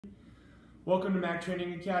Welcome to Mack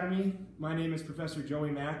Training Academy. My name is Professor Joey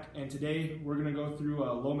Mack, and today we're going to go through a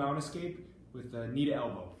low mount escape with a knee to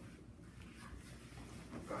elbow.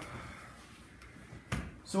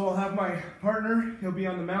 So I'll have my partner, he'll be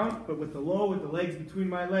on the mount, but with the low, with the legs between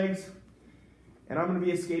my legs, and I'm going to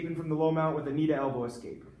be escaping from the low mount with a knee to elbow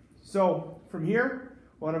escape. So from here,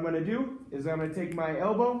 what I'm going to do is I'm going to take my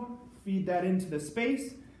elbow, feed that into the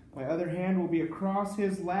space, my other hand will be across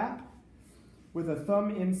his lap, with a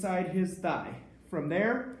thumb inside his thigh. From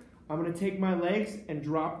there, I'm going to take my legs and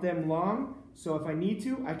drop them long, so if I need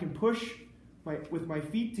to, I can push with my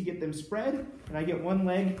feet to get them spread, and I get one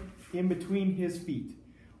leg in between his feet.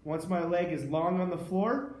 Once my leg is long on the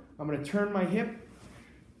floor, I'm going to turn my hip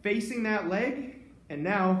facing that leg, and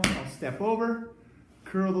now I'll step over,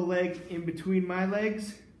 curl the leg in between my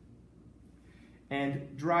legs,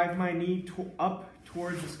 and drive my knee up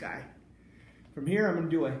towards the sky. From here, I'm going to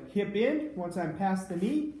do a hip in once I'm past the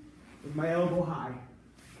knee with my elbow high.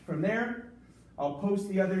 From there, I'll post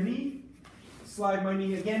the other knee, slide my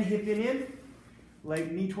knee again, hip in, leg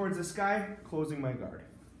knee towards the sky, closing my guard.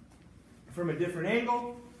 From a different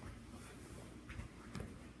angle,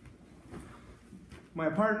 my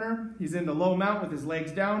partner, he's in the low mount with his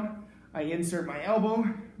legs down. I insert my elbow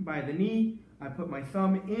by the knee. I put my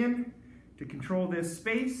thumb in to control this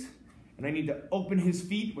space, and I need to open his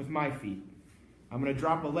feet with my feet. I'm going to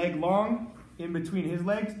drop a leg long in between his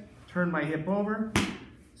legs, turn my hip over,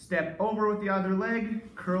 step over with the other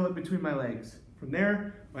leg, curl it between my legs. From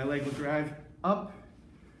there, my leg will drive up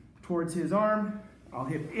towards his arm. I'll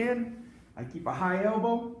hip in, I keep a high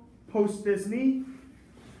elbow, post this knee,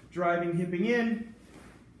 driving, hipping in,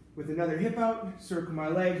 with another hip out, circle my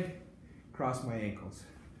leg, cross my ankles.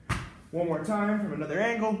 One more time from another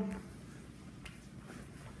angle.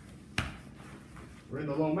 We're in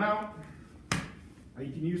the low mount.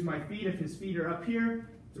 You can use my feet if his feet are up here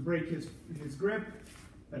to break his grip,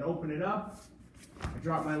 then open it up. I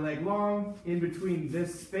drop my leg long in between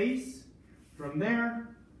this space. From there,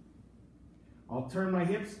 I'll turn my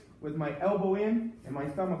hips with my elbow in and my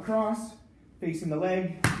thumb across, facing the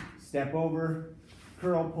leg, step over,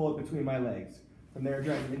 curl, pull it between my legs. From there,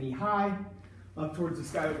 driving the knee high, up towards the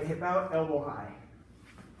sky with the hip out, elbow high.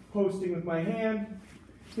 Posting with my hand,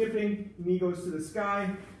 hipping, knee goes to the sky,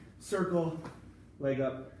 circle, leg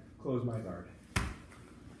up, close my guard.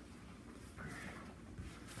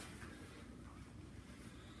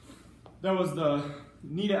 That was the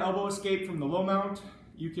knee to elbow escape from the low mount.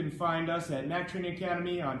 You can find us at Mack Training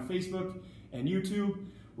Academy on Facebook and YouTube.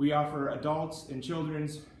 We offer adults and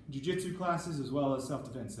children's jiu-jitsu classes as well as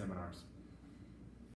self-defense seminars.